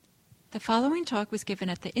The following talk was given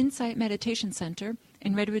at the Insight Meditation Center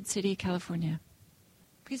in Redwood City, California.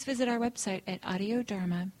 Please visit our website at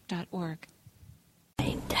audiodharma.org.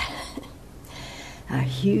 A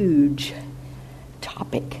huge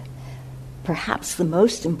topic, perhaps the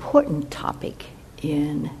most important topic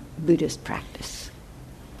in Buddhist practice.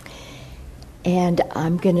 And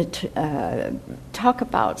I'm going to talk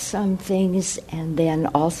about some things and then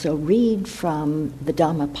also read from the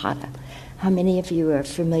Dhammapada. How many of you are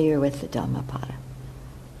familiar with the Dhammapada?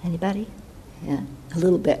 Anybody? Yeah, a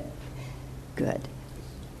little bit. Good.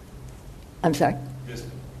 I'm sorry? Yes.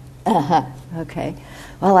 Okay.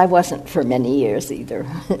 Well, I wasn't for many years either.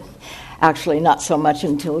 Actually, not so much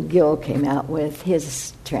until Gil came out with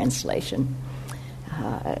his translation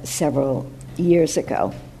several years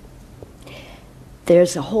ago.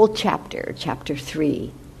 There's a whole chapter, chapter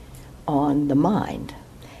 3, on the mind.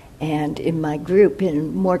 And in my group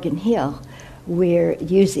in Morgan Hill, we're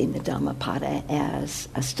using the Dhammapada as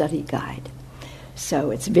a study guide.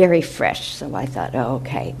 So it's very fresh. So I thought,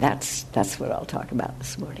 okay, that's what I'll talk about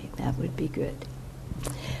this morning. That would be good.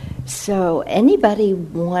 So anybody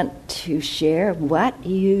want to share what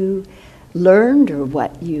you learned or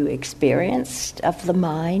what you experienced of the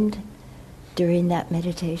mind during that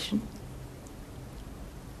meditation?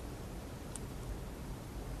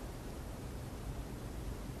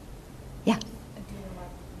 Yeah.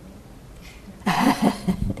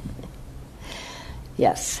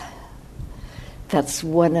 Yes. That's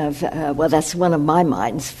one of my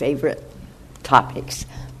mind's favorite topics,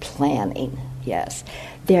 planning. Yes.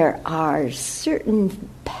 There are certain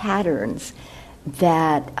patterns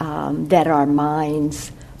that our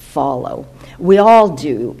minds follow. We all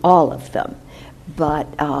do, all of them. But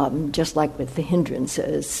just like with the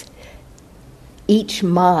hindrances, each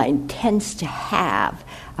mind tends to have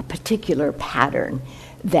a particular pattern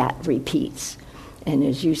that repeats. And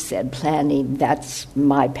as you said, planning, that's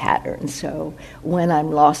my pattern. So when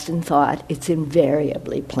I'm lost in thought, it's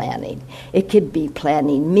invariably planning. It could be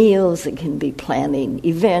planning meals, it can be planning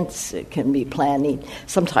events, it can be planning.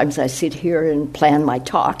 Sometimes I sit here and plan my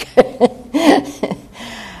talk.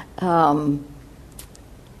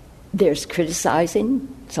 There's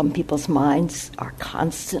criticizing. Some people's minds are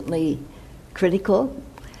constantly critical,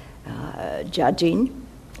 judging.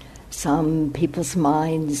 Some people's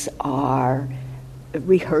minds are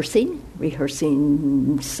rehearsing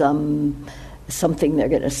something they're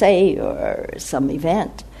going to say or some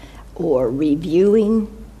event, or reviewing.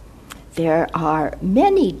 There are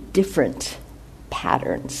many different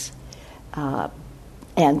patterns.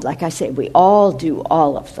 And like I say, we all do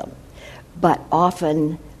all of them. But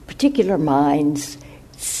often particular minds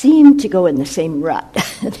seem to go in the same rut.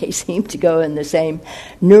 They seem to go in the same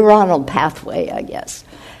neuronal pathway, I guess,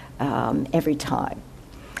 every time.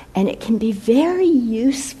 And it can be very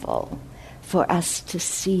useful for us to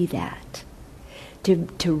see that,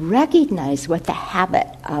 to recognize what the habit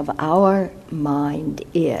of our mind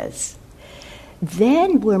is.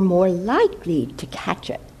 Then we're more likely to catch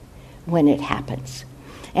it when it happens.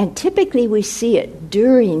 And typically we see it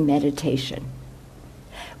during meditation,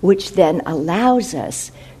 which then allows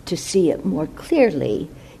us to see it more clearly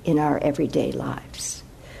in our everyday lives.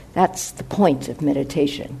 That's the point of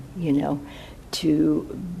meditation, to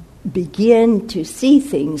begin to see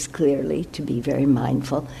things clearly, to be very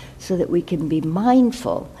mindful, so that we can be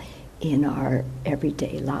mindful in our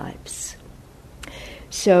everyday lives.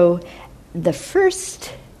 So the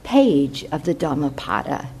first page of the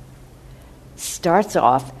Dhammapada starts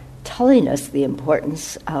off telling us the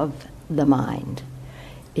importance of the mind.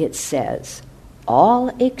 It says, all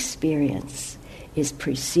experience is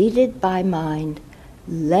preceded by mind,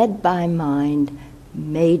 led by mind,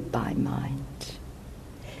 made by mind.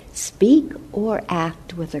 Speak or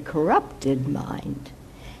act with a corrupted mind,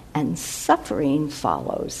 and suffering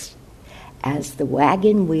follows, as the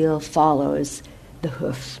wagon wheel follows the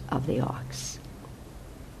hoof of the ox.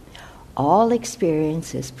 All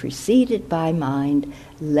experience is preceded by mind,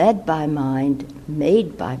 led by mind,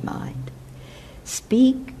 made by mind.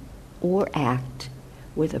 Speak or act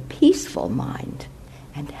with a peaceful mind,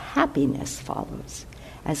 and happiness follows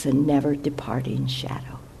as a never-departing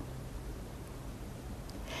shadow.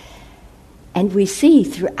 And we see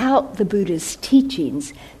throughout the Buddha's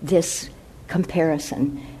teachings this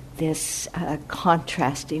comparison, this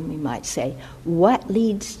contrasting, we might say, what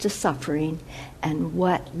leads to suffering and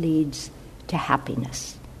what leads to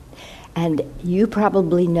happiness. And you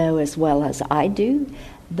probably know as well as I do,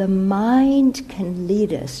 the mind can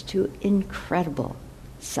lead us to incredible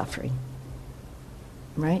suffering.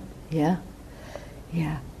 Right? Yeah?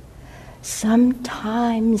 Yeah.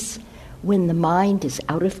 Sometimes when the mind is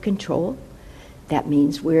out of control, That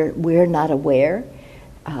means we're not aware.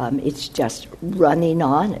 It's just running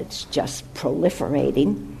on. It's just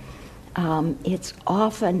proliferating. It's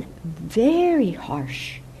often very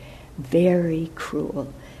harsh, very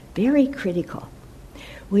cruel, very critical.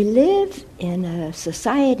 We live in a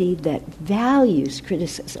society that values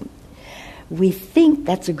criticism. We think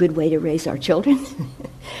that's a good way to raise our children.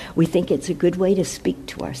 We think it's a good way to speak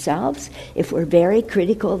to ourselves. If we're very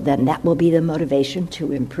critical, then that will be the motivation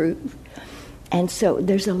to improve. And so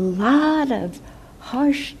there's a lot of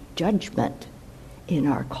harsh judgment in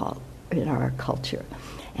our culture.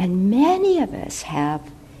 And many of us have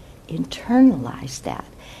internalized that.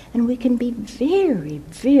 And we can be very,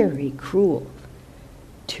 very cruel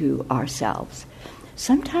to ourselves,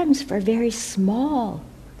 sometimes for very small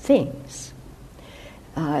things.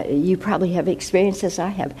 You probably have experienced, as I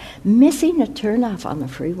have, missing a turnoff on the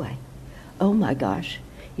freeway. Oh my gosh,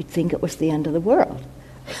 you'd think it was the end of the world.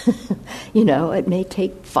 It may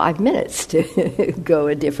take 5 minutes to go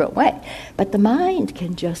a different way. But the mind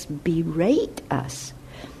can just berate us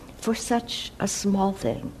for such a small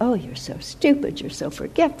thing. Oh, you're so stupid, you're so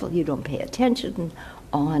forgetful, you don't pay attention, and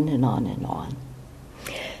on and on and on.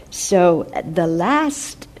 So the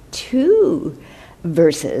last 2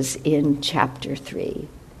 verses in chapter 3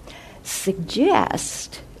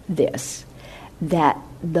 suggest this, that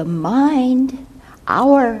the mind,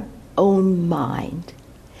 our own mind,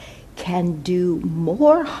 can do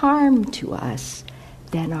more harm to us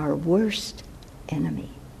than our worst enemy.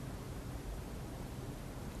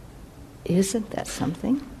 Isn't that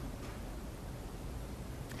something?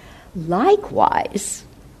 Likewise,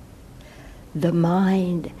 the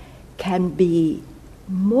mind can be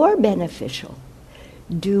more beneficial,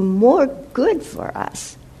 do more good for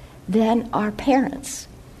us than our parents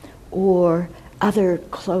or other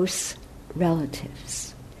close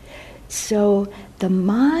relatives. So the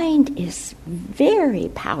mind is very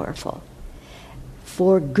powerful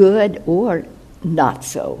for good or not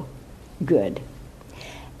so good.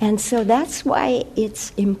 And so that's why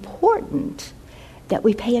it's important that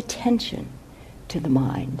we pay attention to the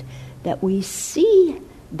mind, that we see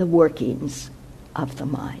the workings of the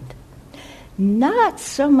mind. Not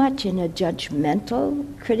so much in a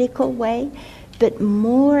judgmental, critical way, but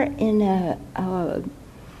more in a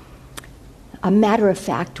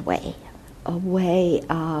matter-of-fact way, a way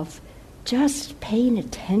of just paying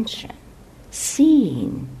attention,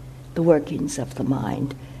 seeing the workings of the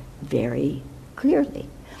mind very clearly.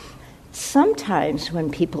 Sometimes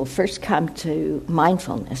when people first come to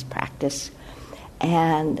mindfulness practice,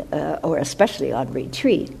 and or especially on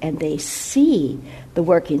retreat, and they see the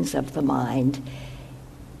workings of the mind,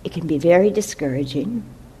 it can be very discouraging.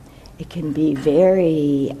 It can be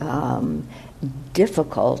very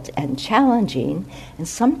difficult and challenging, and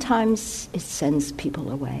sometimes it sends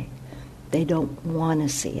people away. They don't want to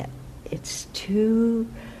see it. It's too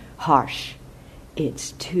harsh.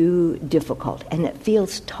 It's too difficult, and it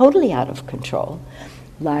feels totally out of control,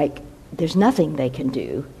 like there's nothing they can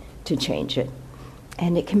do to change it.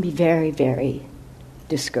 And it can be very, very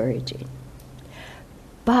discouraging.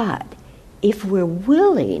 But if we're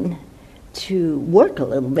willing to work a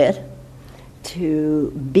little bit,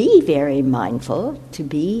 to be very mindful, to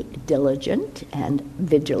be diligent and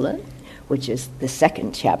vigilant, which is the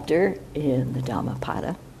second chapter in the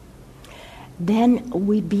Dhammapada, then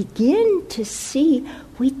we begin to see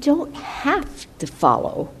we don't have to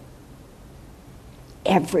follow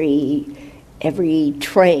every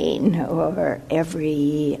train or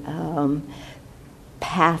every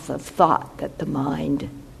path of thought that the mind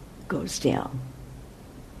goes down.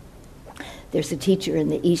 There's a teacher in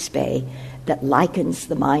the East Bay that likens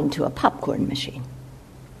the mind to a popcorn machine.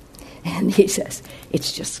 And he says,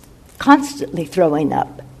 it's just constantly throwing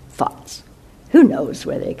up thoughts. Who knows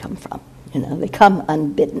where they come from? They come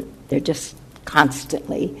unbidden. They're just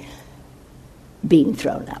constantly being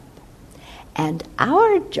thrown up. And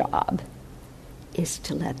our job is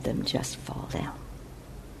to let them just fall down.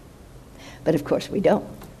 But of course we don't.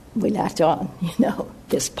 We latch on,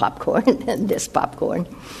 this popcorn and this popcorn.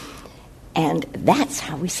 And that's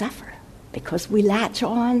how we suffer, because we latch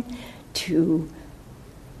on to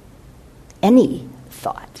any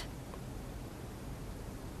thought.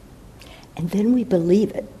 And then we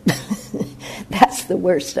believe it. That's the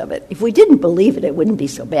worst of it. If we didn't believe it, it wouldn't be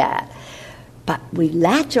so bad. But we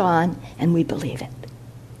latch on and we believe it.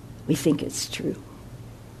 We think it's true.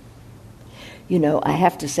 I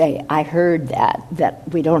have to say, I heard that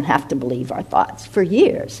we don't have to believe our thoughts for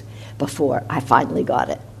years before I finally got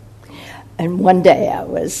it. And one day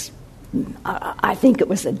I think it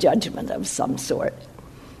was a judgment of some sort.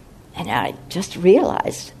 And I just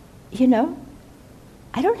realized,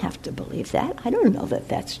 I don't have to believe that. I don't know that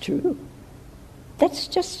that's true. That's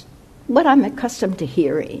just what I'm accustomed to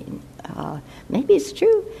hearing. Maybe it's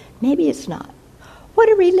true, maybe it's not. What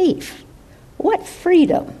a relief. What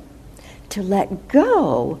freedom to let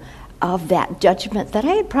go of that judgment that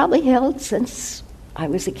I had probably held since I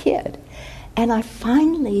was a kid. And I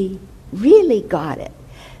finally really got it.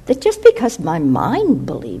 That just because my mind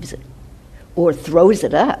believes it or throws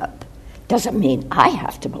it up doesn't mean I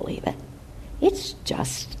have to believe it. It's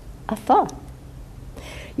just a thought.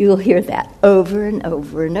 You'll hear that over and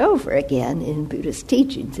over and over again in Buddhist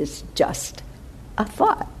teachings. It's just a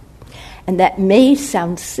thought. And that may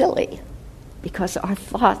sound silly because our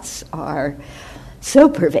thoughts are so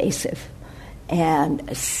pervasive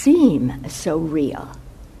and seem so real.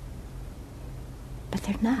 But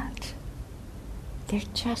they're not. They're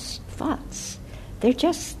just thoughts. They're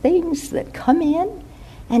just things that come in,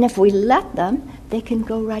 and if we let them, they can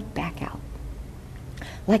go right back out.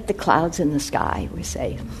 Like the clouds in the sky, we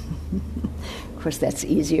say. Of course, that's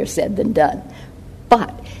easier said than done.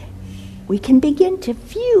 But we can begin to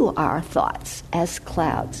view our thoughts as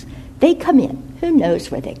clouds. They come in. Who knows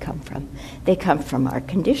where they come from? They come from our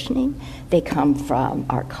conditioning. They come from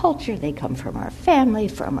our culture. They come from our family,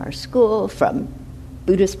 from our school, from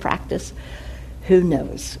Buddhist practice. Who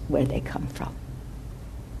knows where they come from?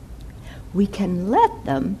 We can let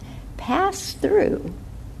them pass through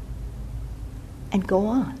and go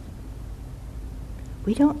on.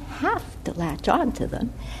 We don't have to latch on to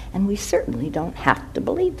them, and we certainly don't have to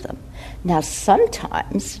believe them. Now,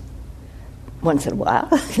 sometimes, once in a while,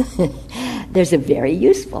 there's a very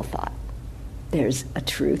useful thought. There's a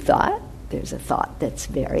true thought. There's a thought that's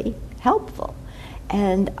very helpful.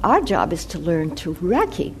 And our job is to learn to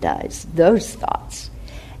recognize those thoughts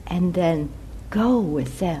and then go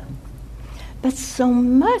with them. But so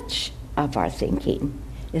much of our thinking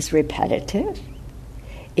is repetitive,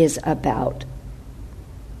 is about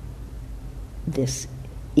this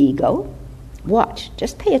ego. Watch,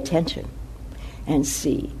 just pay attention and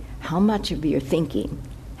see how much of your thinking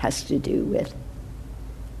has to do with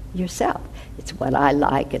yourself. It's what I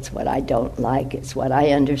like, it's what I don't like, it's what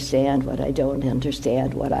I understand, what I don't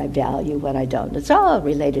understand, what I value, what I don't. It's all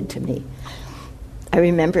related to me. I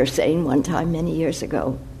remember saying one time many years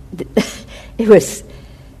ago, it was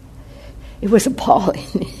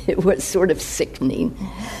appalling. It was sort of sickening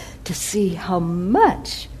to see how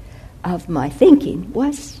much of my thinking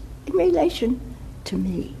was in relation to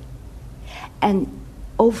me. And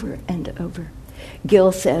over,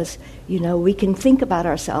 Gil says, we can think about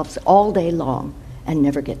ourselves all day long and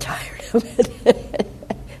never get tired of it.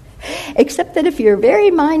 Except that if you're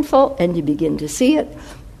very mindful and you begin to see it,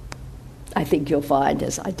 I think you'll find,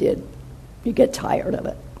 as I did, you get tired of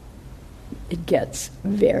it. It gets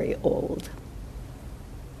very old.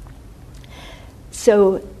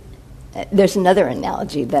 So there's another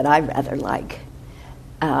analogy that I rather like,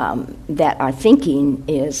 that our thinking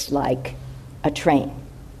is like a train.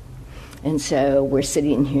 And so we're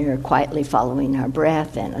sitting here quietly following our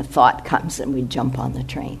breath, and a thought comes and we jump on the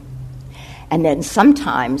train. And then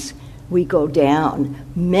sometimes we go down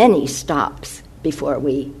many stops before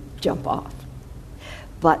we jump off.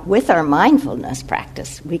 But with our mindfulness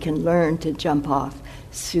practice, we can learn to jump off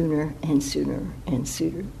sooner and sooner and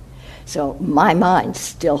sooner. So my mind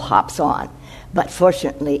still hops on, but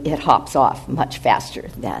fortunately it hops off much faster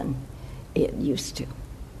than it used to.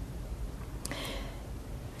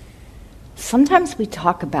 Sometimes we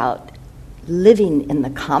talk about living in the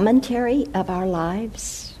commentary of our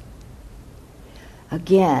lives.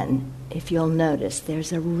 Again, if you'll notice,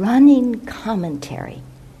 there's a running commentary.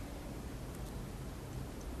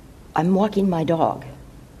 I'm walking my dog,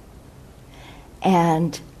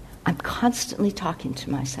 and I'm constantly talking to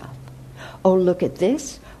myself. Oh, look at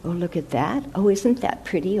this. Oh, look at that. Oh, isn't that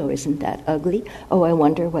pretty? Oh, isn't that ugly? Oh, I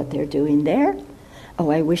wonder what they're doing there. Oh,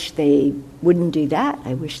 I wish they wouldn't do that.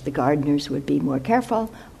 I wish the gardeners would be more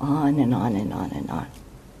careful. On and on and on and on.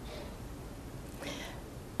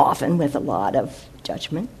 Often with a lot of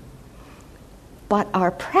judgment. But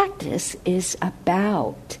our practice is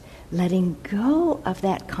about letting go of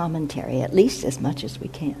that commentary, at least as much as we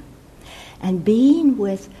can, and being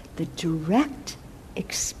with the direct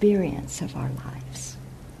experience of our lives.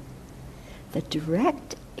 The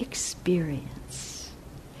direct experience,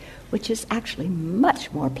 which is actually much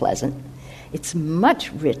more pleasant. It's much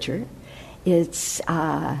richer. It's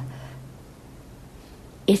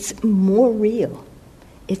more real.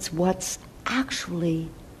 It's what's actually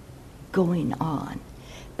going on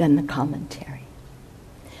than the commentary.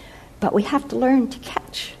 But we have to learn to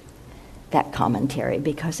catch that commentary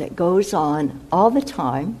because it goes on all the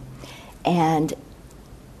time, and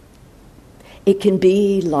It can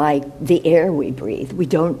be like the air we breathe. We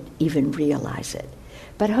don't even realize it.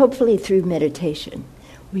 But hopefully through meditation,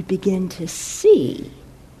 we begin to see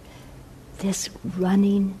this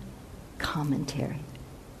running commentary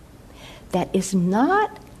that is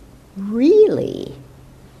not really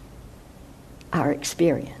our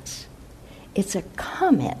experience. It's a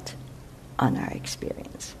comment on our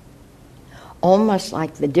experience. Almost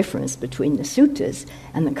like the difference between the suttas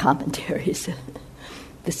and the commentaries.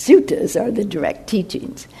 The suttas are the direct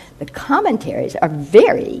teachings. The commentaries are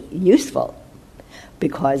very useful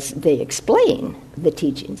because they explain the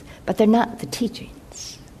teachings, but they're not the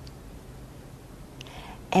teachings.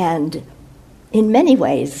 And in many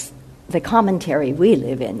ways, the commentary we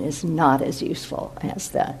live in is not as useful as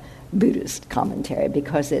the Buddhist commentary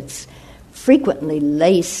because it's frequently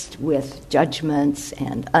laced with judgments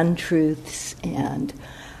and untruths and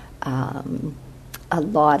a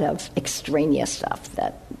lot of extraneous stuff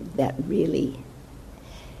that really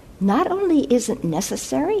not only isn't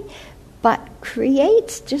necessary, but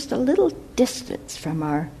creates just a little distance from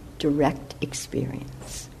our direct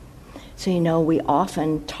experience. So, we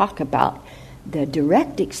often talk about the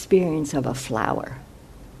direct experience of a flower.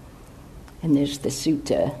 And there's the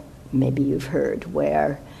sutta, maybe you've heard,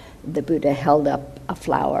 where the Buddha held up a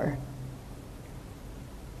flower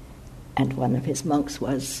and one of his monks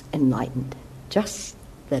was enlightened. Just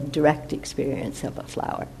the direct experience of a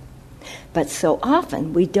flower. But so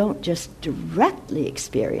often we don't just directly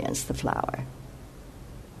experience the flower.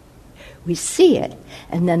 We see it,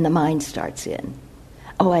 and then the mind starts in.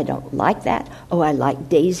 Oh, I don't like that. Oh, I like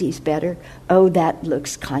daisies better. Oh, that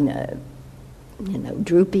looks kind of,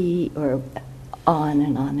 droopy, or on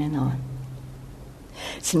and on and on.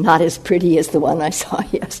 It's not as pretty as the one I saw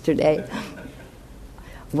yesterday.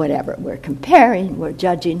 Whatever, we're comparing, we're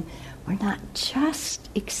judging. We're not just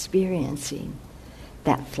experiencing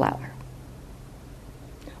that flower.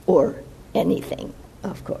 Or anything,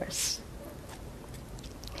 of course.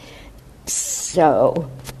 So,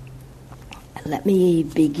 let me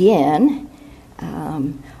begin.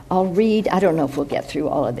 I'll read, I don't know if we'll get through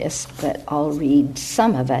all of this, but I'll read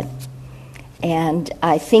some of it. And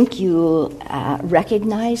I think you'll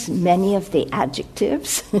recognize many of the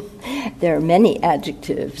adjectives. There are many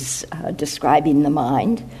adjectives describing the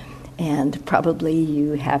mind, and probably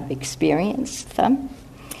you have experienced them.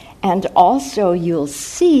 And also you'll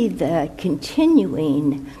see the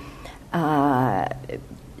continuing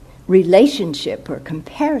relationship or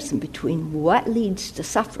comparison between what leads to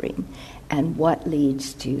suffering and what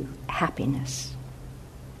leads to happiness.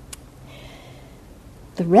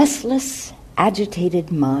 The restless,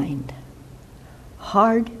 agitated mind,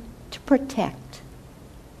 hard to protect,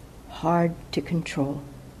 hard to control.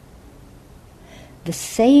 The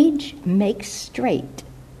sage makes straight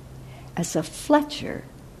as a fletcher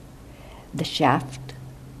the shaft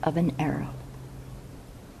of an arrow.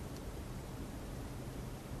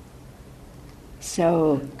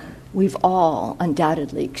 So we've all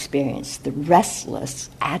undoubtedly experienced the restless,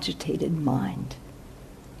 agitated mind,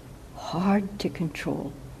 hard to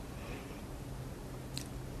control.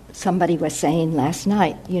 Somebody was saying last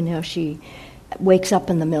night, she wakes up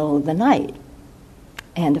in the middle of the night,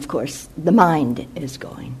 and of course the mind is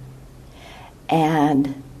going.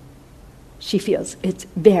 And she feels it's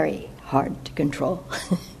very hard to control.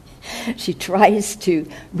 She tries to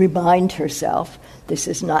remind herself, this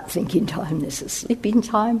is not thinking time, this is sleeping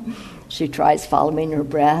time. She tries following her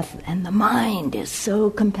breath, and the mind is so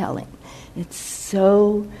compelling. It's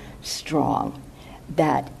so strong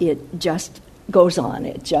that it just goes on,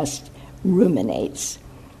 it just ruminates.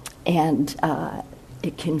 And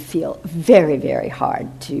it can feel very, very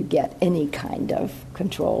hard to get any kind of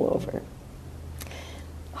control over.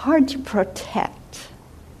 Hard to protect.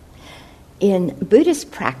 In Buddhist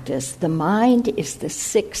practice, the mind is the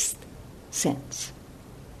sixth sense.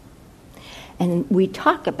 And we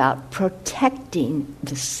talk about protecting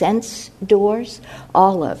the sense doors,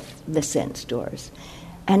 all of the sense doors.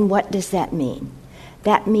 And what does that mean?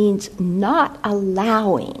 That means not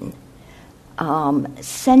allowing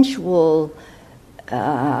sensual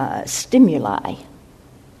stimuli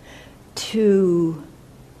to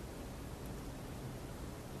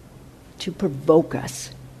provoke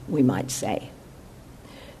us, we might say.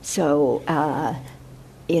 So,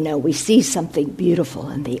 we see something beautiful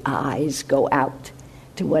and the eyes go out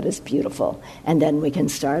to what is beautiful, and then we can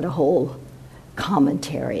start a whole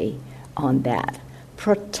commentary on that.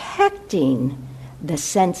 Protecting the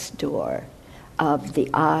sense door of the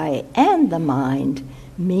eye and the mind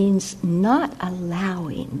means not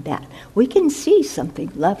allowing that. We can see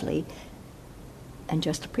something lovely and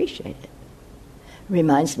just appreciate it.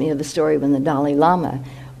 Reminds me of the story when the Dalai Lama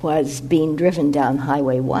was being driven down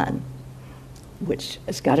Highway 1, which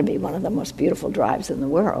has got to be one of the most beautiful drives in the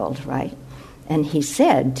world, right? And he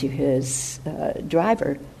said to his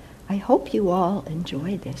driver, "I hope you all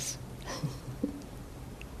enjoy this."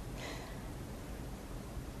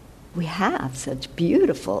 We have such a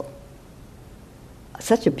beautiful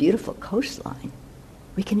coastline.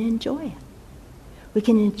 We can enjoy it. We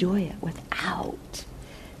can enjoy it without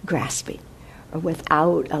grasping or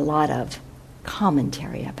without a lot of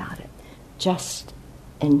commentary about it, just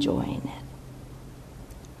enjoying it.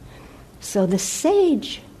 So the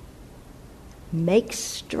sage makes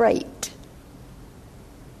straight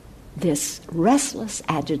this restless,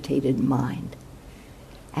 agitated mind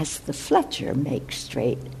as the Fletcher makes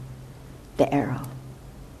straight the arrow.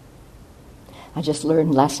 I just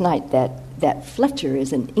learned last night that Fletcher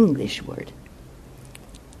is an English word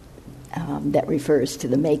that refers to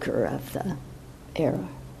the maker of the arrow.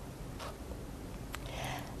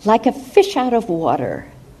 Like a fish out of water,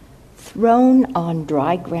 thrown on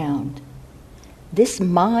dry ground, this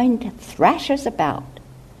mind thrashes about,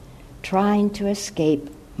 trying to escape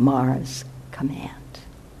Mara's command.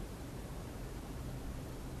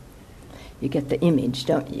 You get the image,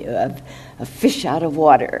 don't you, of a fish out of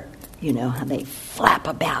water. You know how they flap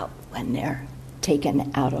about when they're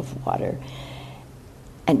taken out of water.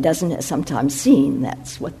 And doesn't it sometimes seem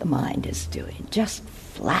that's what the mind is doing, just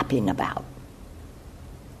flapping about,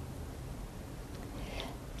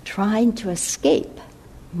 trying to escape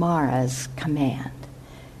Mara's command.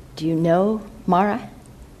 Do you know Mara?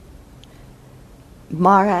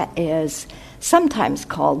 Mara is sometimes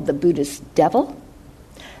called the Buddhist devil,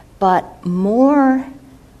 but more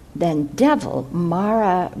than devil,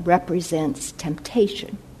 Mara represents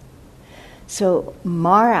temptation. So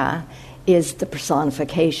Mara is the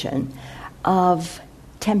personification of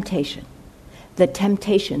temptation, the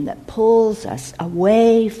temptation that pulls us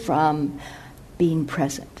away from being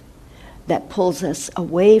present, that pulls us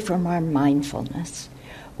away from our mindfulness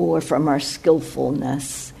or from our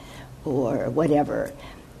skillfulness or whatever.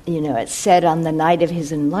 You know, it's said on the night of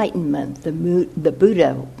his enlightenment, the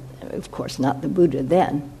Buddha, of course not the Buddha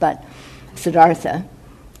then, but Siddhartha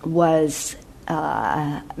was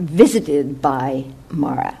visited by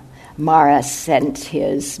Mara. Mara sent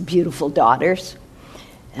his beautiful daughters.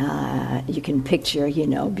 You can picture, you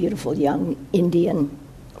know, beautiful young Indian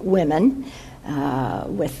women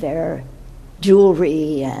with their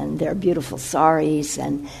jewelry and their beautiful saris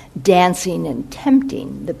and dancing and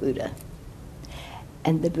tempting the Buddha.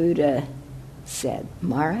 And the Buddha said,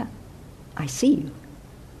 "Mara, I see you."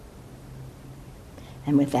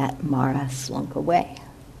 And with that, Mara slunk away.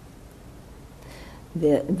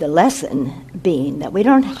 The lesson being that we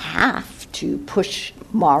don't have to push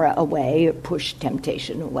Mara away or push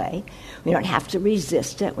temptation away. We don't have to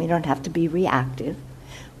resist it. We don't have to be reactive.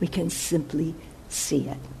 We can simply see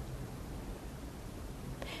it.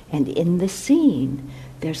 And in the seeing,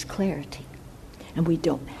 there's clarity. And we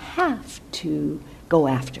don't have to go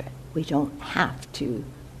after it. We don't have to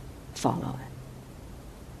follow it.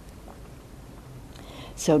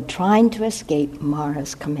 So trying to escape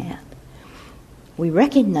Mara's command. We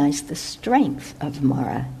recognize the strength of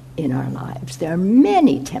Mara in our lives. There are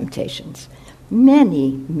many temptations,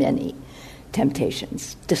 many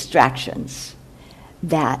temptations, distractions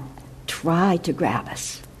that try to grab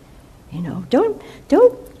us. You know, don't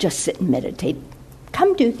just sit and meditate.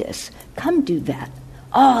 Come do this, come do that.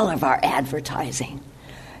 All of our advertising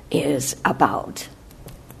is about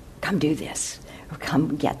come do this or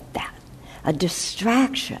come get that. A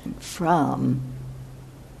distraction from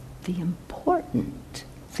the important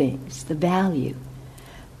things, the value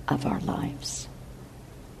of our lives.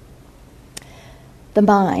 The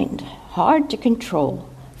mind, hard to control,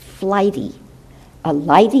 flighty,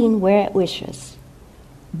 alighting where it wishes,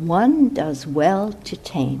 one does well to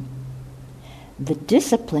tame. The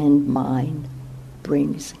disciplined mind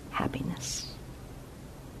brings happiness.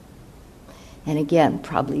 And again,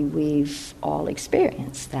 probably we've all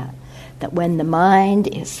experienced that when the mind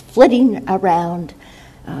is flitting around,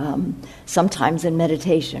 sometimes in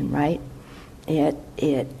meditation, right?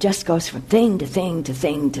 It just goes from thing to thing to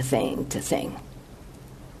thing to thing to thing.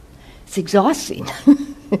 It's exhausting.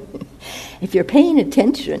 If you're paying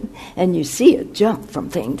attention and you see it jump from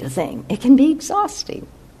thing to thing, it can be exhausting.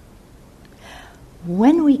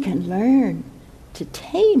 When we can learn to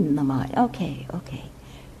tame the mind, okay,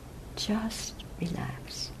 just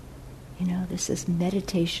relax. You know, this is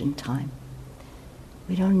meditation time.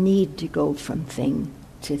 We don't need to go from thing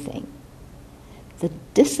to thing. The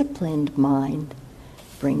disciplined mind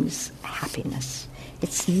brings happiness.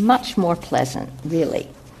 It's much more pleasant, really,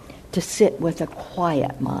 to sit with a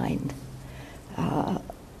quiet mind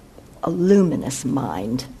a luminous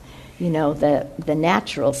mind. You know, the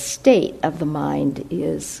natural state of the mind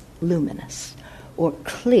is luminous or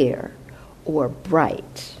clear or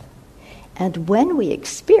bright. And when we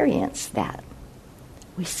experience that,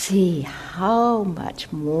 we see how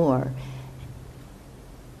much more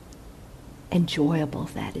enjoyable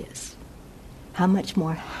that is, how much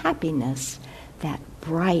more happiness that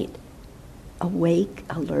bright, awake,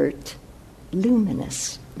 alert,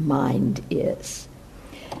 luminous mind is.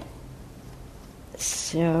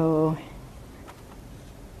 So,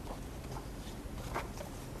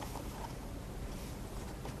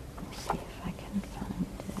 let's see if I can find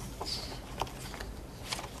it.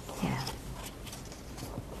 Yeah.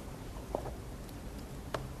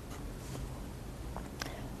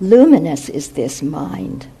 Luminous is this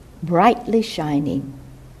mind, brightly shining,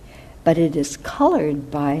 but it is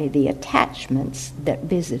colored by the attachments that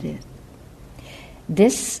visit it.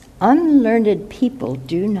 This unlearned people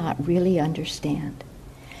do not really understand,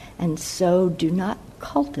 and so do not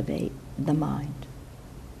cultivate the mind.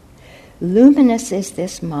 Luminous is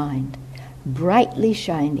this mind, brightly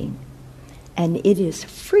shining, and it is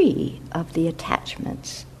free of the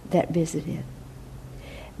attachments that visit it.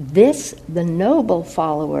 This, the noble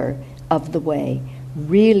follower of the way,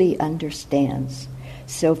 really understands.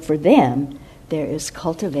 So for them, there is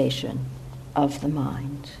cultivation of the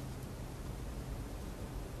mind.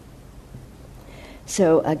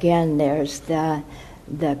 So again, there's the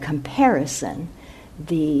comparison,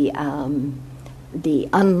 the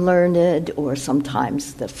unlearned, or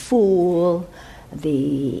sometimes the fool,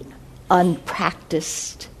 the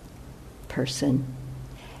unpracticed person,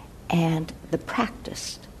 and the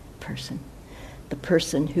practiced person, the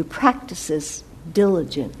person who practices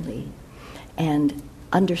diligently and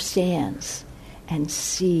understands and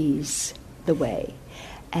sees the way,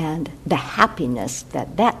 and the happiness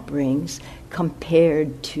that brings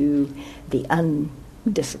compared to the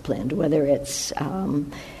undisciplined, whether it's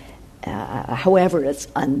however it's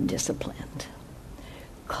undisciplined.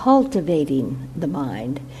 Cultivating the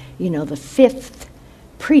mind, you know, the fifth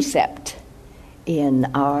precept in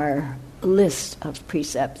our list of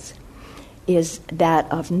precepts is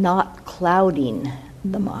that of not clouding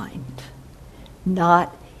the mind,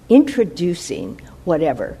 not introducing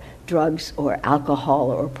whatever, drugs or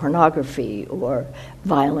alcohol or pornography or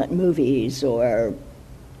violent movies or,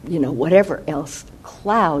 you know, whatever else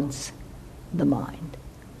clouds the mind,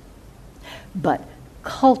 but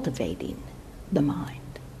cultivating the mind.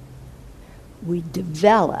 We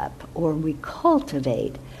develop or we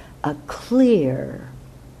cultivate a clear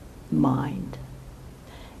mind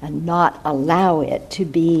and not allow it to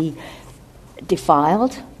be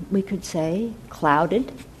defiled, we could say,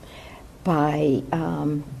 clouded by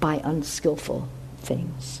unskillful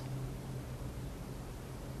things.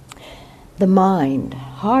 The mind,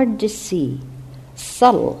 hard to see,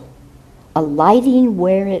 subtle, alighting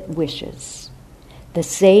where it wishes. The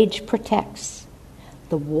sage protects.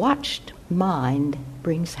 The watched mind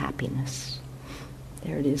brings happiness.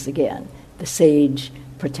 There it is again. The sage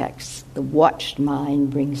protects. The watched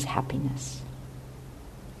mind brings happiness.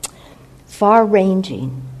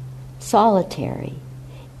 Far-ranging, solitary,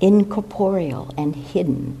 incorporeal, and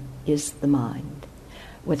hidden is the mind,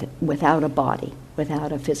 without a body,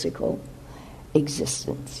 without a physical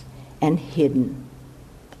existence, and hidden,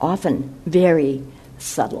 often very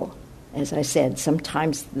subtle. As I said,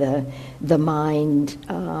 sometimes the mind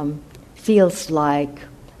feels like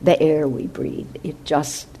the air we breathe. It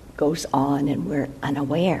just goes on and we're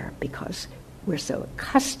unaware because we're so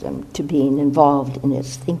accustomed to being involved in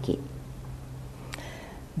its thinking.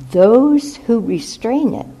 Those who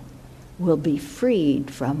restrain it will be freed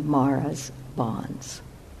from Mara's bonds.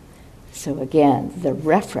 So again, the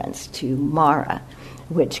reference to Mara,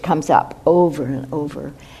 which comes up over and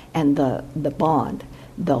over, and the bond,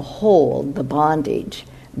 the bondage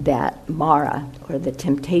that Mara, or the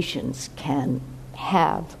temptations, can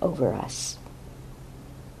have over us.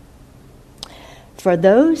 For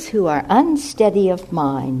those who are unsteady of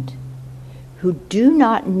mind, who do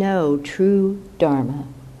not know true Dharma,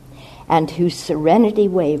 and whose serenity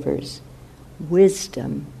wavers,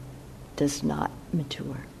 wisdom does not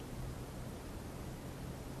mature.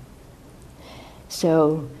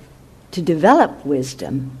 So, to develop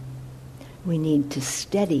wisdom, we need to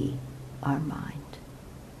steady our mind.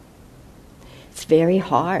 It's very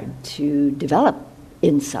hard to develop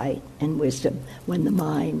insight and wisdom when the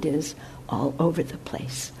mind is all over the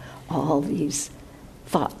place, all these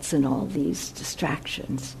thoughts and all these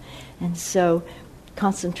distractions. And so,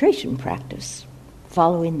 concentration practice,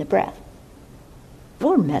 following the breath,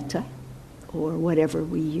 or metta, or whatever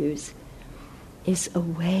we use, is a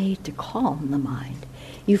way to calm the mind.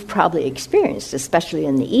 You've probably experienced, especially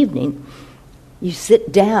in the evening, you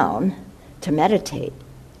sit down to meditate,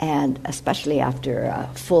 and especially after a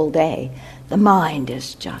full day, the mind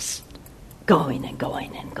is just going and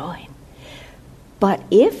going and going. But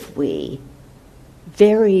if we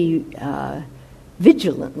very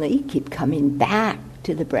vigilantly keep coming back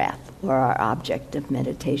to the breath or our object of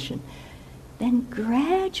meditation, then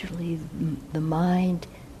gradually the mind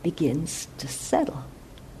begins to settle.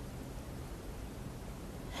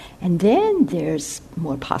 And then there's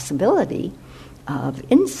more possibility of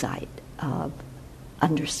insight, of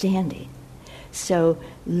understanding. So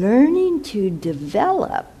learning to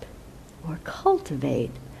develop or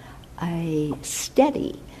cultivate a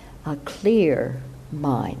steady, a clear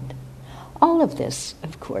mind. All of this,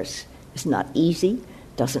 of course, is not easy,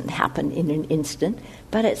 doesn't happen in an instant,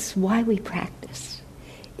 but it's why we practice.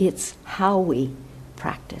 It's how we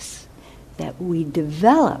practice, that we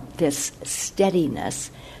develop this steadiness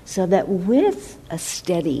so that with a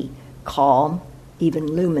steady, calm, even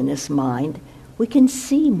luminous mind, we can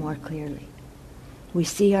see more clearly. We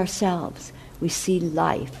see ourselves, we see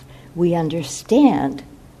life, we understand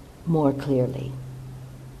more clearly.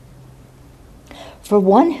 For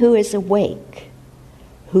one who is awake,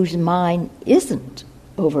 whose mind isn't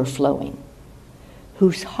overflowing,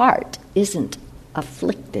 whose heart isn't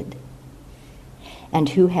afflicted, and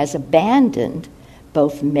who has abandoned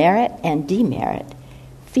both merit and demerit,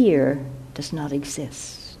 fear does not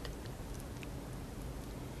exist.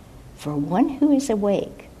 For one who is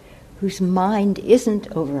awake, whose mind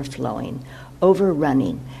isn't overflowing,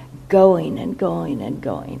 overrunning, going and going and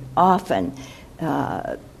going, often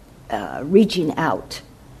reaching out,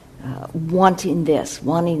 wanting this,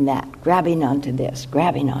 wanting that, grabbing onto this,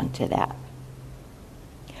 grabbing onto that,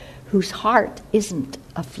 whose heart isn't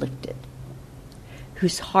afflicted,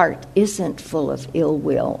 whose heart isn't full of ill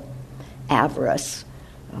will, avarice,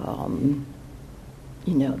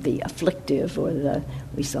 the afflictive or the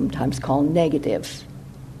we sometimes call negative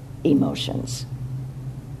emotions,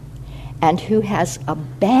 and who has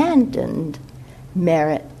abandoned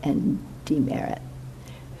merit and demerit,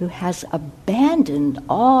 who has abandoned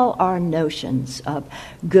all our notions of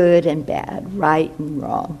good and bad, right and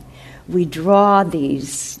wrong. We draw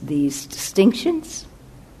these distinctions.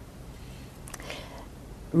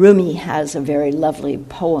 Rumi has a very lovely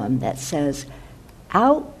poem that says,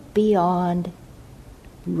 "Out beyond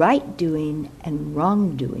right doing and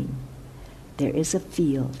wrong doing, there is a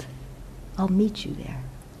field. I'll meet you there."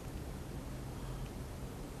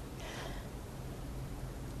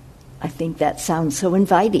 I think that sounds so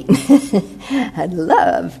inviting. I'd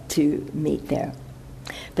love to meet there.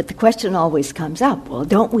 But the question always comes up, well,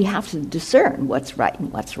 don't we have to discern what's right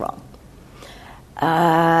and what's wrong?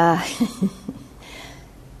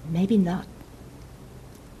 Maybe not.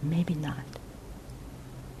 Maybe not.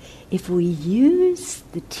 If we use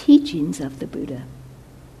the teachings of the Buddha,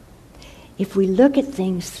 if we look at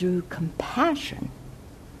things through compassion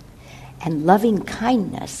and loving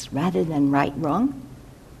kindness rather than right-wrong,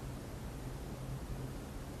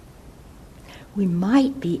 we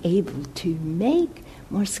might be able to make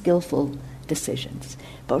more skillful decisions.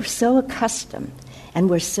 But we're so accustomed and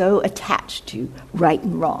we're so attached to right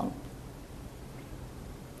and wrong.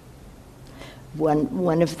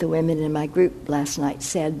 One of the women in my group last night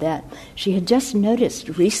said that she had just noticed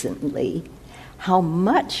recently how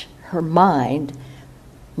much her mind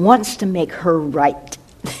wants to make her right.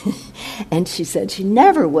 And she said she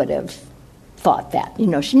never would have thought that.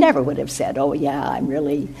 She never would have said, oh yeah, I'm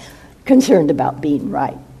really concerned about being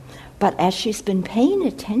right. But as she's been paying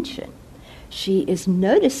attention, she is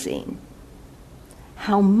noticing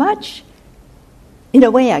how much, in a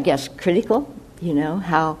way, I guess, critical,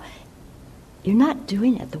 how you're not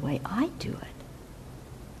doing it the way I do it.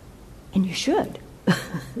 And you should.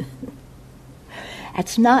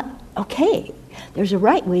 It's not okay. There's a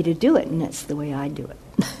right way to do it, and it's the way I do it.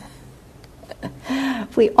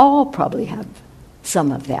 We all probably have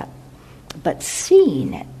some of that. But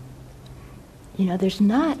seeing it, there's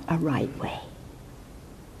not a right way.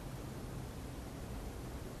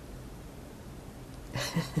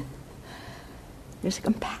 There's a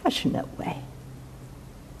compassionate way.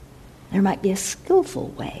 There might be a skillful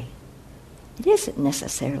way. It isn't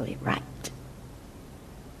necessarily right.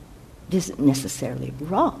 It isn't necessarily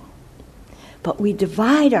wrong. But we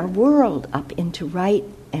divide our world up into right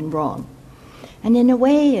and wrong. And in a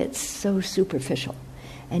way, it's so superficial.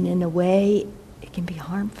 And in a way, it can be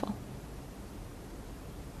harmful.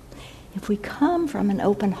 If we come from an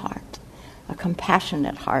open heart, a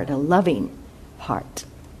compassionate heart, a loving heart,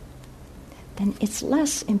 then it's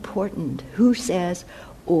less important who says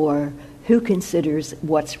or who considers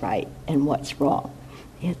what's right and what's wrong.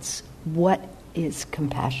 It's what is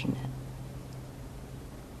compassionate.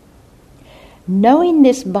 Knowing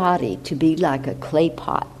this body to be like a clay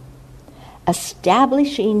pot,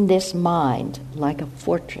 establishing this mind like a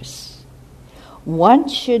fortress, one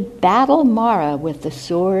should battle Mara with the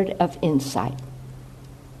sword of insight,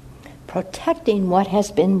 protecting what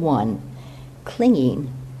has been won,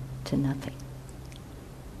 clinging to nothing.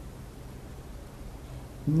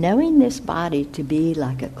 Knowing this body to be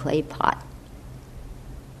like a clay pot.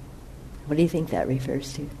 What do you think that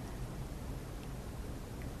refers to?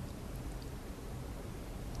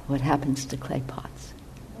 What happens to clay pots?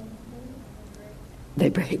 They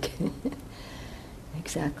break.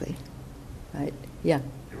 Exactly. Right. Yeah.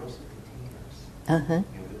 They're also containers. Uh-huh.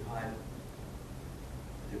 The pot,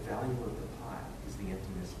 the value of the pot is the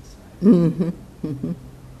emptiness inside. Mm-hmm. Mm-hmm.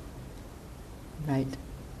 Right.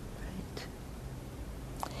 Right.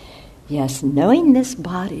 Yes, knowing this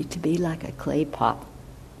body to be like a clay pot,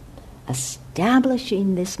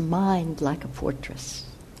 establishing this mind like a fortress.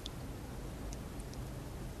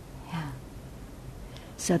 Yeah.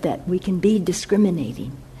 So that we can be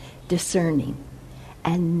discriminating, discerning,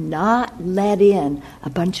 and not let in a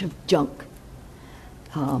bunch of junk.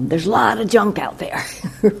 There's a lot of junk out there,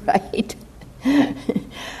 right?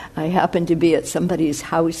 I happened to be at somebody's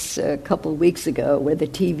house a couple weeks ago where the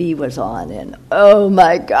TV was on, and oh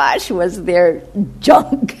my gosh, was there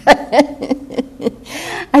junk.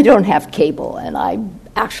 I don't have cable, and I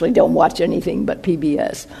actually don't watch anything but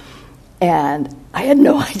PBS. And I had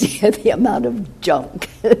no idea the amount of junk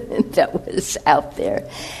that was out there.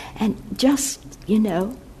 And just,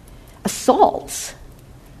 assaults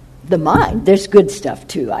the mind. There's good stuff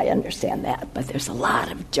too, I understand that, but there's a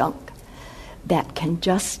lot of junk that can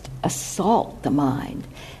just assault the mind.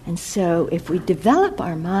 And so if we develop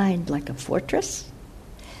our mind like a fortress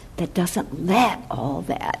that doesn't let all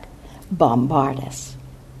that bombard us,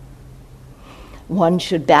 one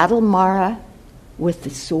should battle Mara with the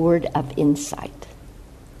sword of insight.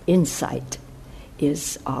 Insight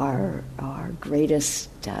is our greatest,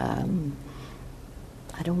 our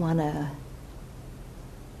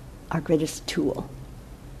greatest tool.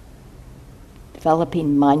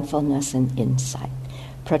 Developing mindfulness and insight.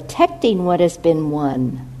 Protecting what has been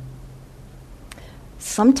won.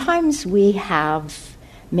 Sometimes we have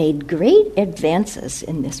made great advances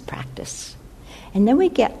in this practice, and then we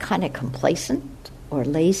get kind of complacent or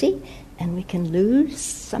lazy, and we can lose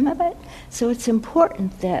some of it. So it's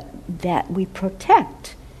important that we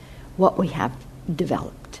protect what we have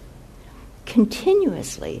developed.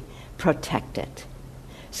 Continuously protect it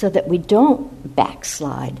so that we don't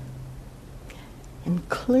backslide and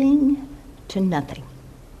cling to nothing.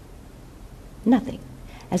 Nothing.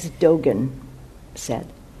 As Dogen said,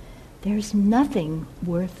 there's nothing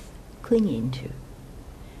worth clinging to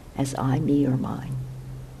as I, me, or mine.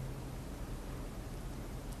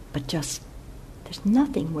 But just, there's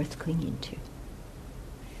nothing worth clinging to.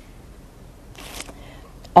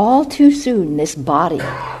 All too soon, this body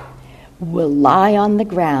will lie on the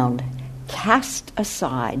ground, cast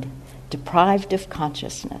aside, deprived of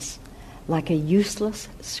consciousness, like a useless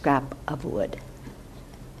scrap of wood.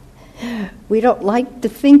 We don't like to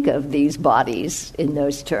think of these bodies in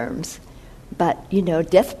those terms, but,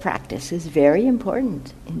 death practice is very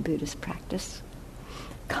important in Buddhist practice.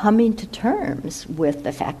 Coming to terms with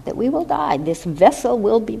the fact that we will die. This vessel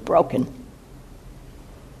will be broken.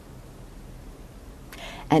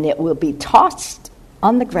 And it will be tossed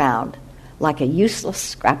on the ground like a useless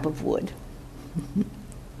scrap of wood.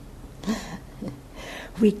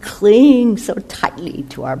 We cling so tightly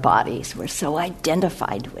to our bodies. We're so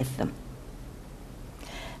identified with them.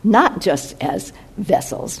 Not just as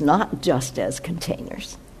vessels, not just as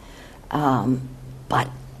containers, but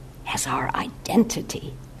as our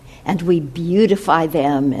identity. And we beautify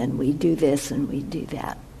them, and we do this and we do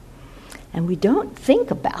that. And we don't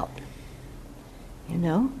think about,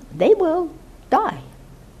 they will die.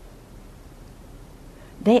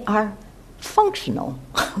 They are functional.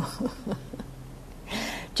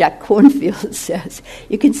 Jack Kornfield says,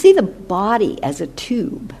 you can see the body as a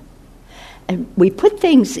tube. And we put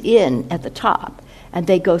things in at the top, and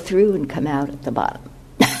they go through and come out at the bottom.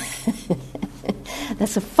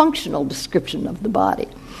 That's a functional description of the body.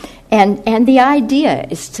 And the idea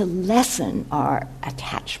is to lessen our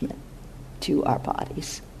attachment to our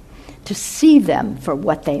bodies, to see them for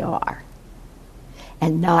what they are,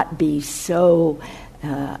 and not be so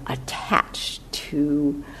attached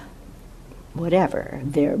to whatever,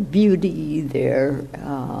 their beauty, their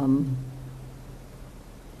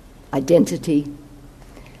identity.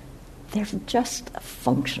 They're just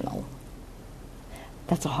functional.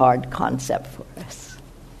 That's a hard concept for us.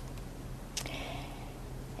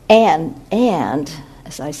 And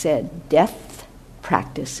as I said, death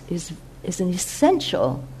practice is an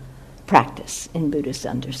essential practice in Buddhist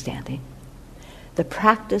understanding. The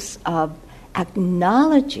practice of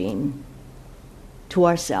acknowledging to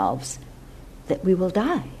ourselves that we will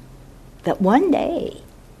die, that one day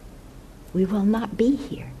we will not be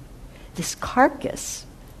here. This carcass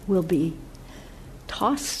will be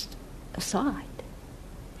tossed aside.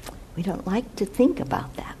 We don't like to think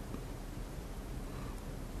about that,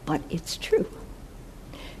 but it's true.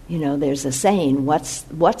 You know, there's a saying,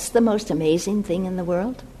 what's the most amazing thing in the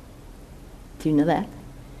world? Do you know that?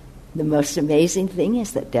 The most amazing thing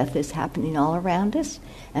is that death is happening all around us,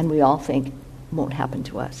 and we all think it won't happen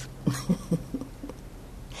to us.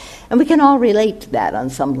 And we can all relate to that on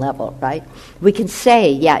some level, right? We can say,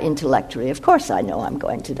 yeah, intellectually, of course I know I'm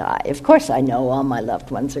going to die. Of course I know all my loved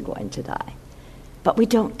ones are going to die. But we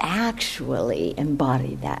don't actually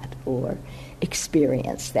embody that or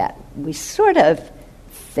experience that. We sort of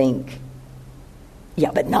think,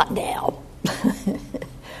 yeah, but not now.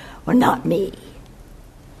 Or not me.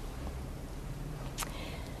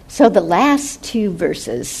 So the last two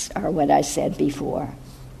verses are what I said before.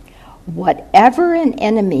 Whatever an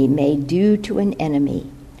enemy may do to an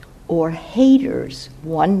enemy, or haters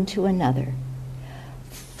one to another,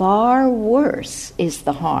 far worse is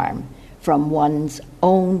the harm from one's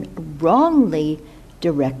own wrongly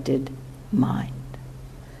directed mind.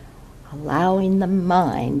 Allowing the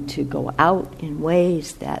mind to go out in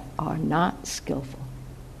ways that are not skillful.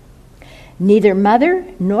 Neither mother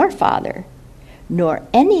nor father, nor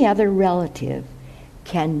any other relative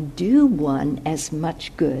can do one as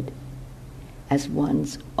much good as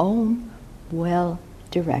one's own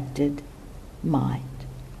well-directed mind.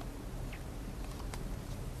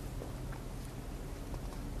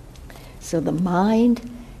 So the mind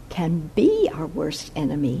can be our worst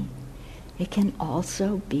enemy. It can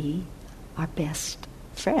also be our best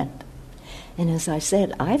friend. And as I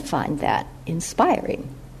said, I find that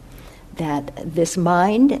inspiring, that this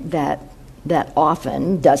mind that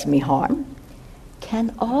often does me harm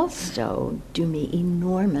can also do me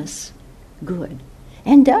enormous good,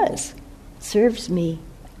 and does, serves me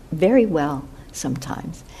very well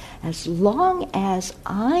sometimes, as long as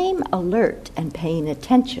I'm alert and paying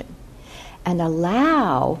attention and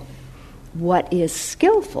allow what is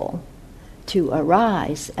skillful to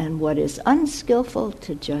arise and what is unskillful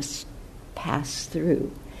to just pass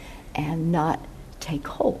through and not take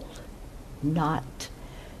hold, not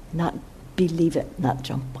believe it, not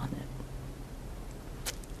jump on it.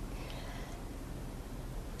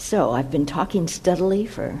 So I've been talking steadily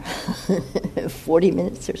for 40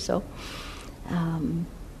 minutes or so.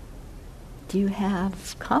 Do you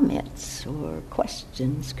have comments or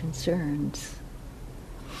questions, concerns,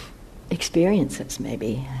 experiences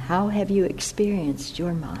maybe? How have you experienced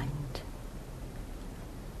your mind?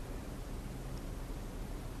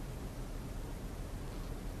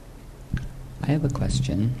 I have a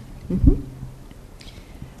question. Mm-hmm.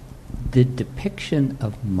 The depiction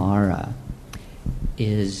of Mara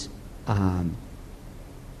is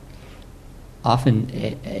often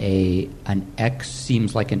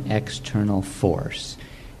seems like an external force,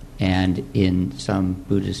 and in some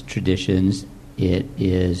Buddhist traditions, it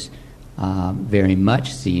is very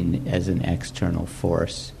much seen as an external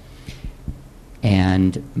force.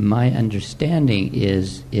 And my understanding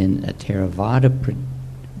is, in a Theravada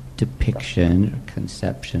depiction or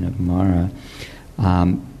conception of Mara,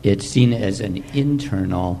 it's seen as an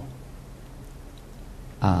internal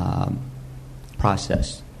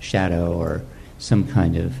process, shadow, or some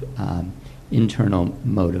kind of internal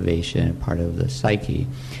motivation, part of the psyche.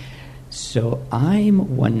 So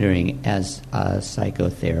I'm wondering, as a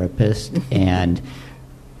psychotherapist and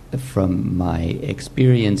from my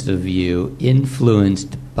experience of you,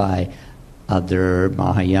 influenced by other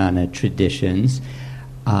Mahayana traditions,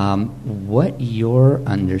 what your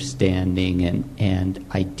understanding and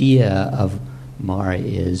idea of Mara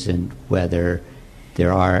is, and whether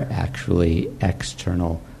there are actually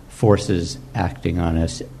external forces acting on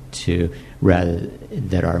us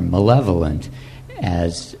that are malevolent,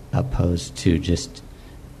 as opposed to just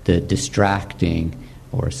the distracting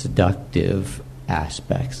or seductive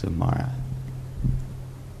aspects of Mara.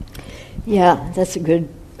 Yeah, that's a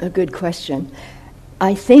good question.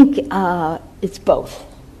 I think it's both.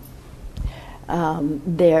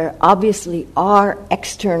 There obviously are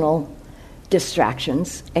external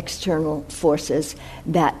distractions, external forces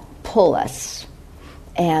that pull us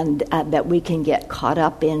and that we can get caught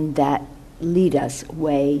up in, that lead us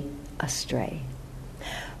way astray.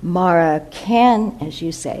 Mara can, as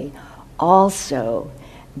you say, also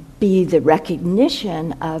be the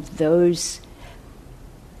recognition of those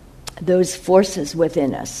forces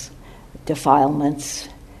within us, defilements,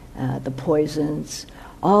 the poisons,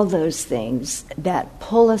 all those things that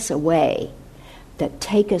pull us away, that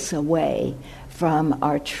take us away from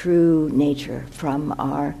our true nature, from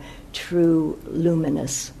our true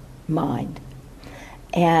luminous mind.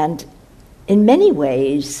 And in many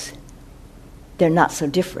ways, they're not so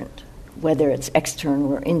different, whether it's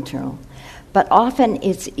external or internal. But often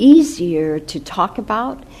it's easier to talk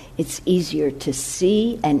about, it's easier to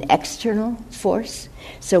see an external force.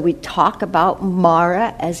 So we talk about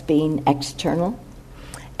Mara as being external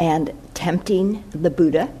and tempting the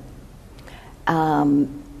Buddha.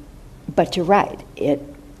 But you're right, it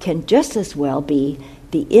can just as well be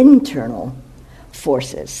the internal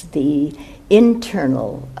forces, the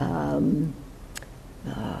internal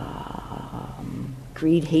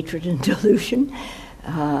greed, hatred, and delusion,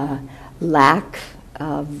 lack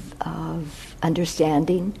of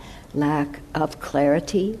understanding, lack of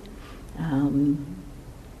clarity,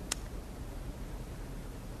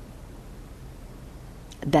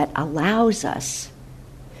 that allows us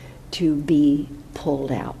to be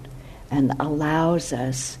pulled out and allows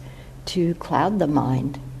us to cloud the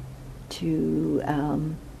mind,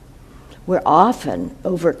 we're often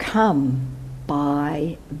overcome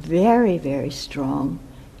by very, very strong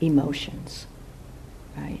emotions,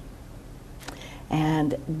 right?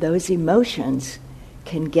 And those emotions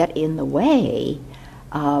can get in the way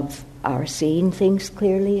of our seeing things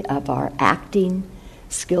clearly, of our acting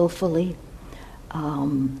skillfully.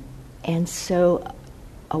 And so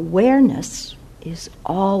awareness is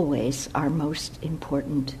always our most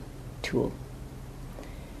important tool.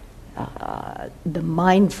 The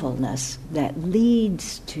mindfulness that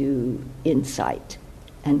leads to insight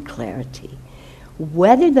and clarity,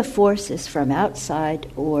 whether the force is from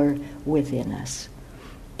outside or within us,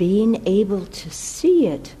 being able to see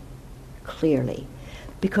it clearly.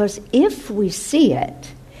 Because if we see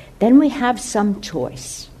it, then we have some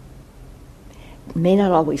choice. It may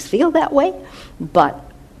not always feel that way,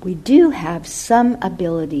 but we do have some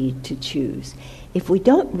ability to choose. If we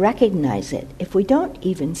don't recognize it, if we don't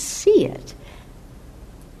even see it,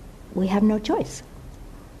 we have no choice.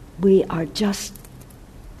 We are just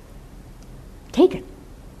taken,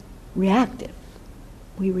 reactive.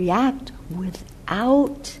 We react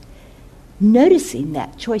without noticing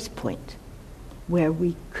that choice point where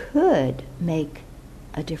we could make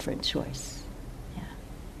a different choice. Yeah.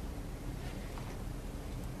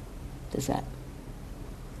 Does that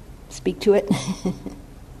speak to it?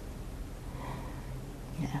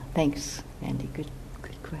 Yeah, thanks, Andy. Good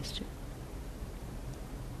question.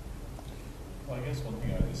 Well, I guess one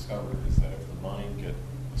thing I discovered is that if the mind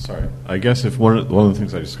I guess if one of the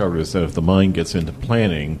things I discovered is that if the mind gets into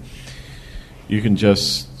planning, you can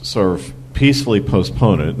just sort of peacefully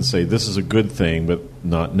postpone it and say, this is a good thing, but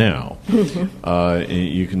not now.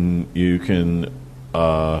 You can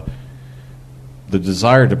the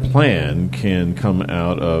desire to plan can come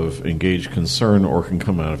out of engaged concern or can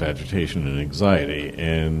come out of agitation and anxiety.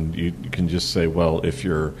 And you can just say, well, if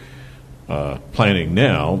you're planning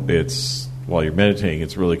now, while you're meditating,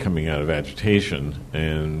 it's really coming out of agitation.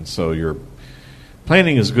 And so your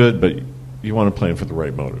planning is good, but you want to plan for the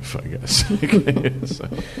right motive, I guess. So.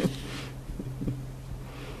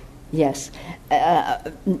 Yes.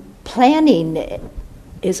 Planning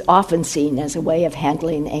is often seen as a way of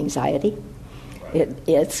handling anxiety.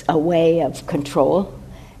 It's a way of control,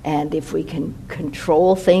 and if we can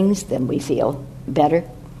control things, then we feel better.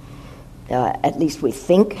 At least we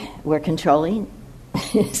think we're controlling,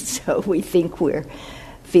 so we think we're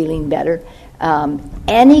feeling better.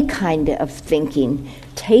 Any kind of thinking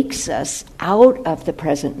takes us out of the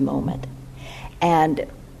present moment. And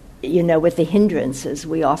with the hindrances,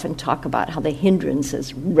 we often talk about how the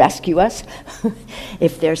hindrances rescue us.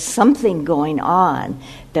 If there's something going on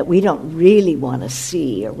that we don't really want to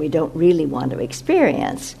see or we don't really want to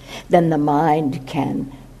experience, then the mind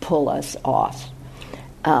can pull us off.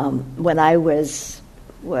 When I was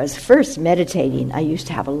first meditating, I used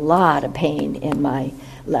to have a lot of pain in my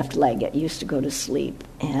left leg. It used to go to sleep.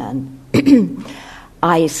 And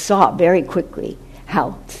I saw very quickly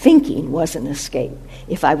how thinking was an escape.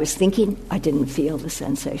 If I was thinking, I didn't feel the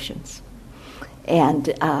sensations.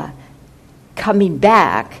 And coming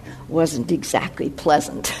back wasn't exactly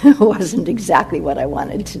pleasant. It wasn't exactly what I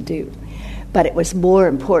wanted to do. But it was more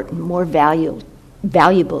important, more valuable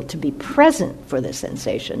to be present for the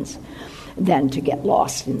sensations than to get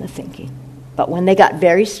lost in the thinking. But when they got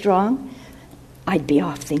very strong, I'd be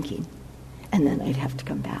off thinking. And then I'd have to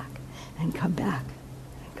come back and come back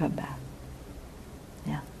and come back.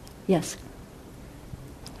 Yeah. Yes?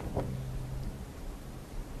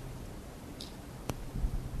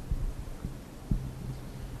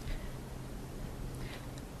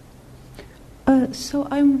 So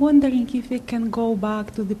I'm wondering if we can go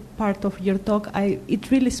back to the part of your talk.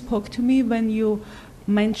 It really spoke to me when you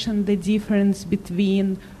mentioned the difference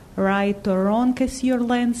between right or wrong as your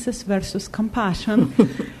lenses versus compassion.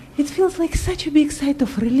 It feels like such a big sigh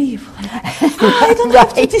of relief. Like, I don't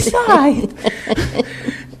have to decide.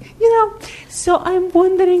 So I'm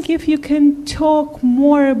wondering if you can talk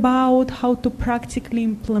more about how to practically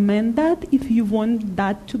implement that if you want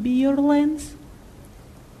that to be your lens.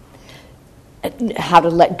 How to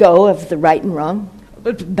let go of the right and wrong?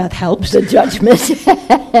 That helps. The judgment.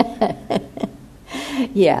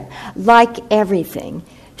 Yeah, like everything,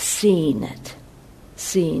 seeing it,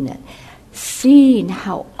 seeing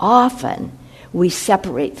how often we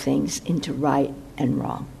separate things into right and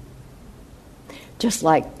wrong. Just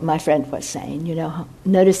like my friend was saying,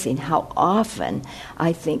 noticing how often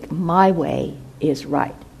I think my way is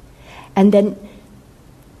right. And then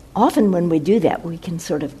often when we do that, we can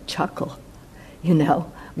sort of chuckle,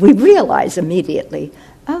 We realize immediately,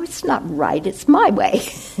 oh, it's not right, it's my way.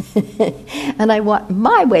 And I want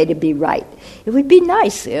my way to be right. It would be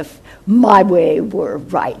nice if my way were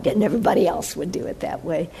right and everybody else would do it that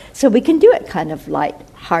way. So we can do it kind of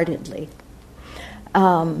lightheartedly.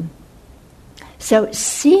 So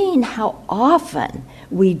seeing how often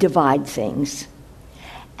we divide things,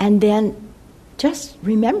 and then just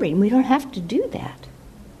remembering we don't have to do that.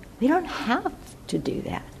 We don't have to do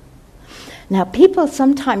that. Now, people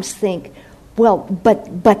sometimes think, well,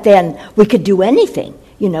 but then we could do anything.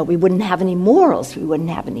 We wouldn't have any morals. We wouldn't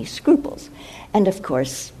have any scruples. And, of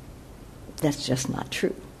course, that's just not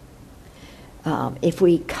true. If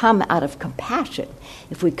we come out of compassion,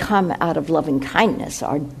 if we come out of loving kindness,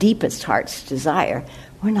 our deepest heart's desire,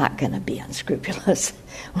 we're not going to be unscrupulous.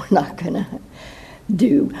 We're not going to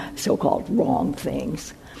do so-called wrong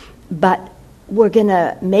things. But we're going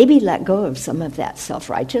to maybe let go of some of that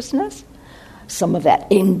self-righteousness, some of that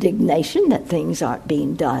indignation that things aren't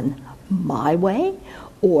being done my way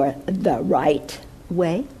or the right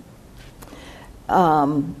way.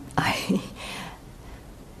 I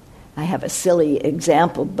have a silly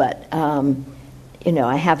example, but,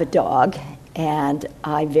 I have a dog, and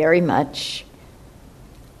I very much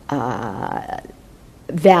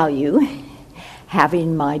value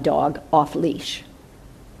having my dog off-leash.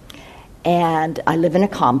 And I live in a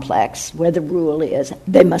complex where the rule is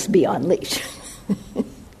they must be on leash.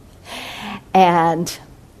 And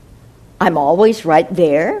I'm always right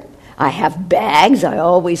there. I have bags. I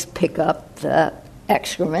always pick up the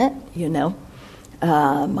excrement,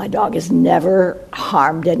 My dog has never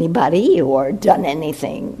harmed anybody or done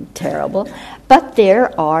anything terrible. But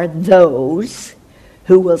there are those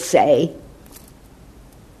who will say,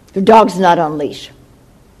 your dog's not on leash.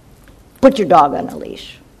 Put your dog on a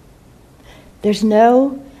leash. There's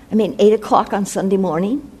 8 o'clock on Sunday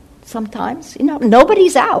morning, sometimes,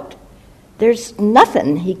 nobody's out. There's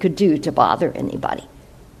nothing he could do to bother anybody.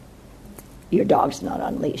 Your dog's not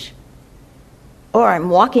on leash. Or I'm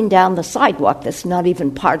walking down the sidewalk that's not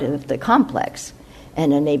even part of the complex,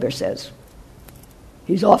 and a neighbor says,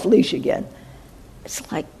 he's off leash again.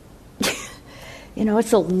 It's like,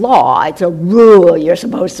 it's a law, it's a rule, you're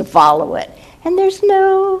supposed to follow it. And there's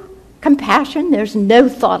no compassion, there's no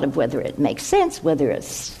thought of whether it makes sense, whether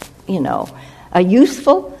it's,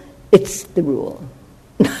 useful, it's the rule.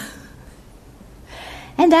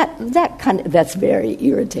 And that's very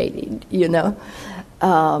irritating,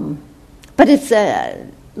 But it's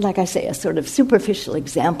like I say, a sort of superficial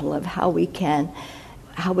example of how we can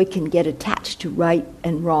get attached to right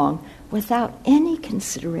and wrong without any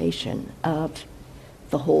consideration of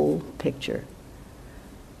the whole picture.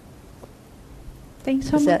 Thanks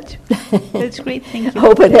so much. That's great. Thank you.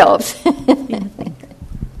 Hope it helps.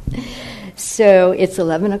 So it's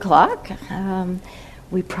 11 o'clock.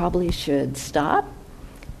 We probably should stop,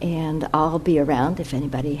 and I'll be around if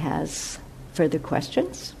anybody has further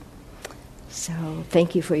questions. So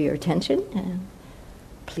thank you for your attention, and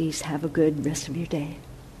please have a good rest of your day.